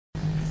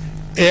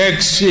6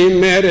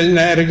 ημέρες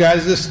να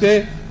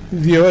εργάζεστε,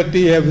 διότι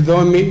η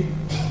 7η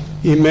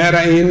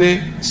ημέρα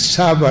είναι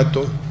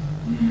Σάββατο,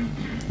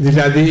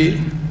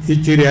 δηλαδή η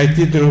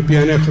Κυριακή την οποία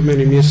έχουμε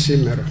εμείς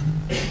σήμερα.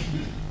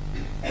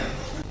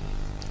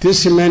 Τι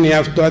σημαίνει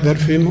αυτό,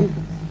 αδερφοί μου?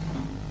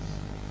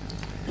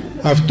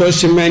 Αυτό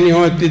σημαίνει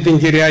ότι την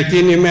Κυριακή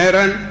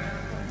ημέρα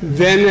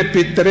δεν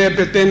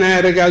επιτρέπεται να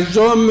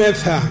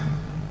εργαζόμεθα.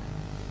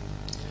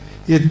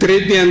 Η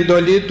τρίτη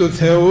εντολή του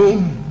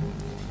Θεού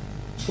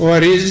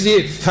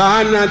ορίζει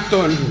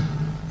θάνατον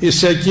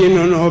εις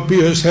εκείνον ο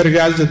οποίος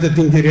εργάζεται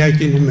την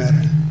Κυριακή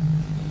ημέρα.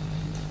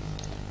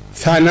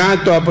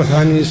 Θανάτω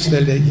αποθανείστε,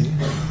 λέγει.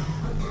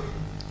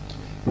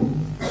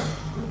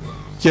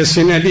 Και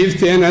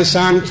συνελήφθη ένας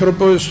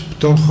άνθρωπος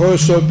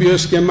πτωχός, ο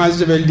οποίος και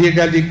μάζευε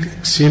λίγα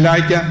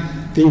ξυλάκια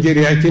την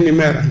Κυριακή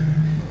ημέρα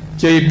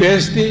και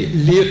υπέστη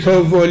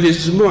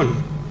λιθοβολισμόν.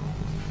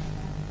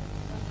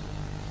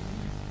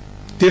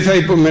 Τι θα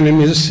είπουμε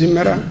εμείς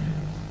σήμερα,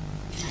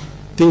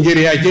 την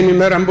Κυριακή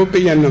ημέρα που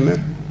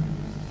πηγαίνουμε?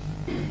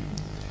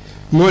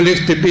 Μόλις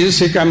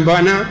χτυπήσει η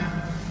καμπάνα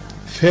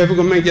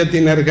φεύγουμε για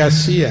την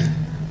εργασία.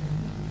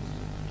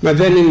 Μα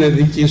δεν είναι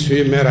δική σου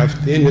η ημέρα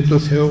αυτή, είναι του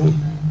Θεού.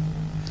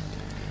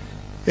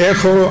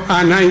 Έχω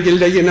ανάγκη,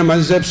 λέγει, να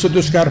μαζέψω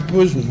τους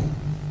καρπούς μου,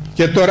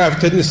 και τώρα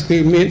αυτή τη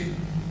στιγμή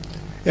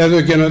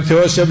έδωκε ο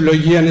Θεός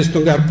ευλογίαν εις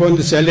των καρπών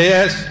της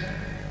ελαίας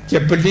και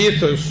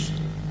πλήθος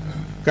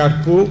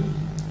καρπού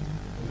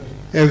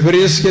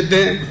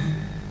ευρίσκεται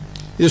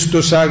εις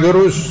τους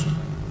αγρούς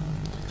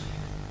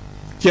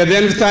και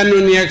δεν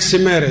φτάνουν οι 6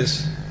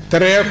 μέρες,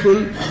 τρέχουν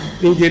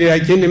την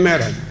Κυριακή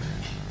ημέρα.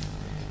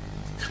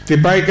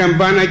 Χτυπάει η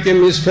καμπάνα και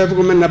εμείς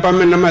φεύγουμε να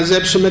πάμε να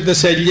μαζέψουμε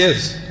τις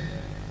ελιές.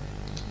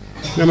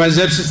 Να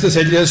μαζέψεις τις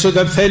ελιές,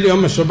 όταν θέλει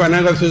όμως ο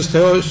Πανάγαθος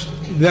Θεός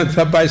δεν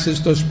θα πάει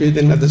στο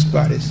σπίτι να τις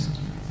πάρεις,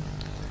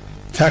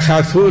 θα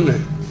χαθούν,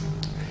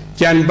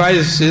 και αν πάει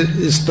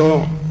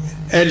στο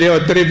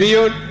ελαιοτριβείο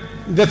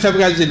δεν θα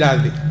βγάζει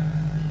λάδι,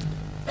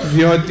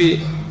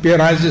 διότι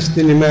πειράζεις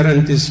την ημέρα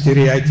της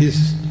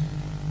Κυριακής.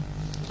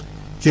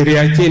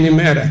 Κυριακή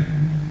ημέρα,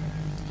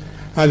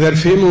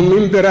 αδερφοί μου,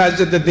 μην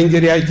πειράζετε την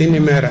Κυριακή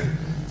ημέρα.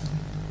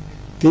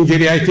 Την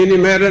Κυριακή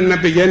ημέρα να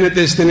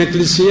πηγαίνετε στην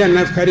εκκλησία να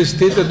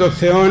ευχαριστείτε τον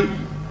Θεό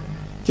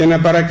και να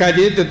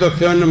παρακαλείτε τον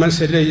Θεό να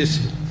μας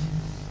ελέγξει.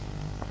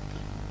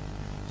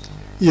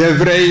 Οι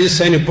Εβραίοι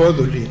ήσαν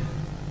υπόδουλοι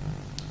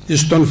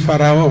εις τον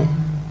Φαραώ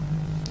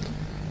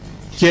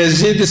και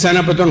ζήτησαν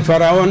από τον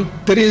Φαραώ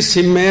 3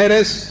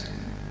 ημέρες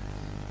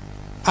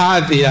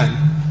άδεια,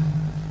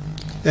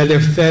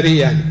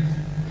 ελευθερία,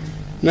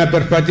 να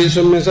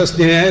περπατήσουν μέσα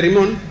στην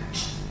έρημο,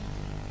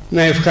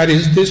 να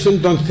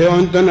ευχαριστήσουν τον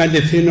Θεό των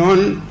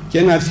αληθινών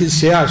και να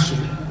θυσιάσουν.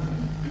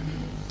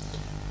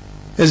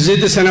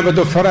 Ζήτησαν από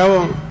τον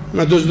Φαραώ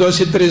να τους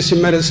δώσει 3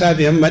 ημέρες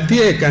άδεια. Μα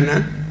τι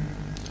έκαναν?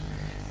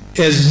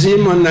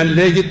 Εζήμωναν,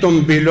 λέγει,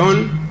 των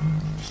πυλών,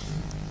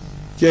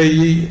 και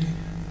οι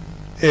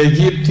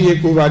Αιγύπτιοι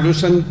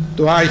κουβαλούσαν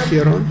το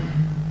άχυρο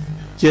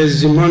και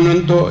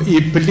εζημώναν το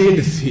η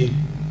πλήνθη.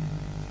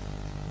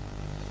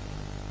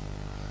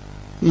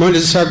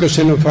 Μόλις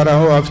άκουσε ο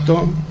Φαραώ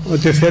αυτό,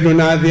 ότι θέλουν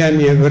άδεια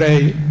οι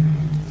Εβραίοι,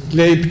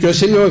 λέει,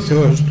 ποιος είναι ο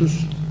Θεός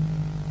τους?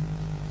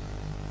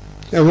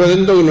 Εγώ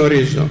δεν το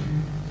γνωρίζω.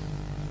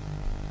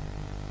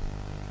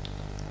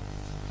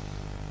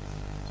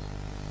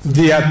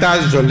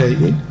 Διατάζω,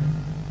 λέγει,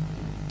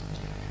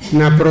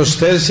 να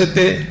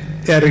προσθέσετε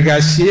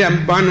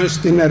εργασία πάνω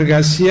στην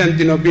εργασία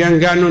την οποία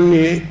κάνουν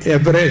οι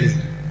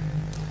Εβραίοι.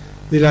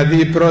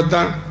 Δηλαδή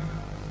πρώτα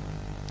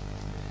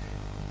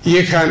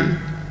είχαν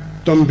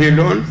των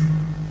πυλών,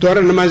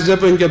 τώρα να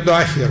μαζεύουν και το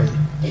άχυρο.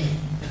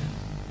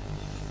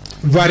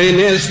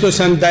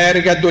 Βαρινέστοσαν τα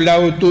έργα του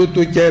λαού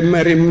τούτου και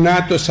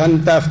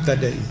μεριμνάτωσαν ταύτα,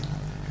 λέει.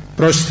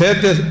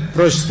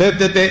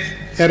 Προσθέτεται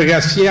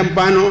εργασία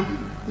πάνω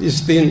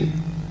στην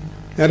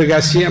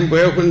εργασία που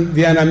έχουν,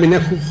 για να μην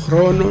έχουν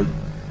χρόνο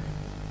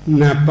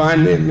να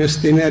πάνε μες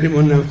στην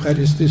έρημο να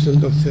ευχαριστήσουν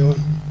τον Θεό.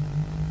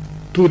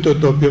 Τούτο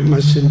το οποίο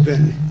μας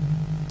συμβαίνει.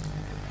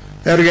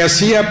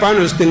 Εργασία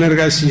πάνω στην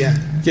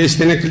εργασία. Και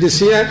στην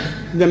εκκλησία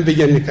δεν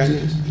πηγαίνει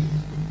κανείς.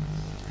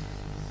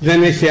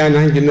 Δεν έχει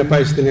ανάγκη να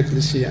πάει στην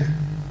εκκλησία.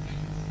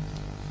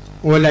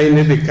 Όλα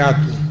είναι δικά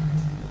του.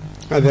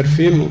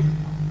 Αδερφοί μου,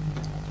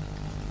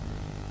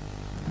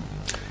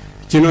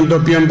 εκείνο το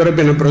οποίο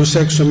πρέπει να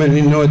προσέξουμε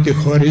είναι ότι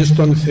χωρίς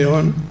τον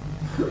Θεό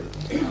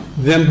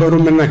δεν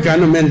μπορούμε να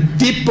κάνουμε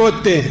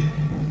τίποτε.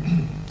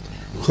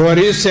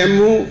 Χωρίς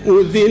εμού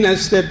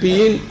ουδήναστε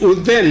ποιήν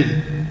ουδέν.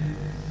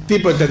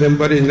 Τίποτε δεν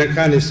μπορείς να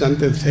κάνεις αν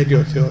δεν θέλει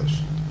ο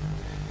Θεός.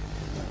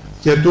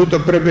 Και τούτο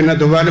πρέπει να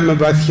το βάλουμε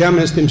βαθιά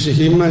μες στην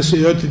ψυχή μας,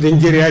 διότι την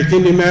Κυριακή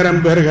ημέρα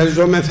που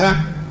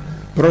εργαζόμεθα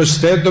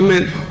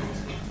προσθέτουμε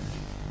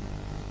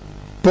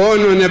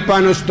πόνον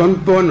επάνω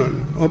στον πόνον,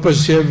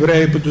 όπως οι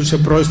Εβραίοι που τους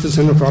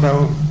επρόσθεσαν ο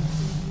Φαραώ.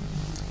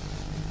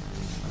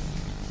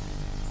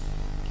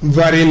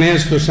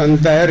 Βαρινέστοσαν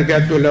τα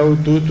έργα του λαού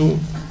τούτου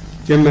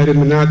και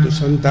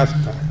μεριμνάτωσαν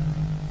ταύτα.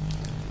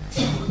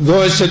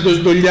 Δώσε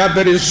τους δουλειά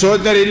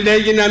περισσότερη,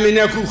 λέγει, να μην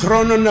έχουν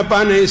χρόνο να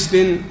πάνε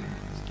στην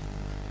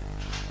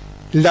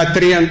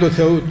λατρείαν του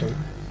Θεού του.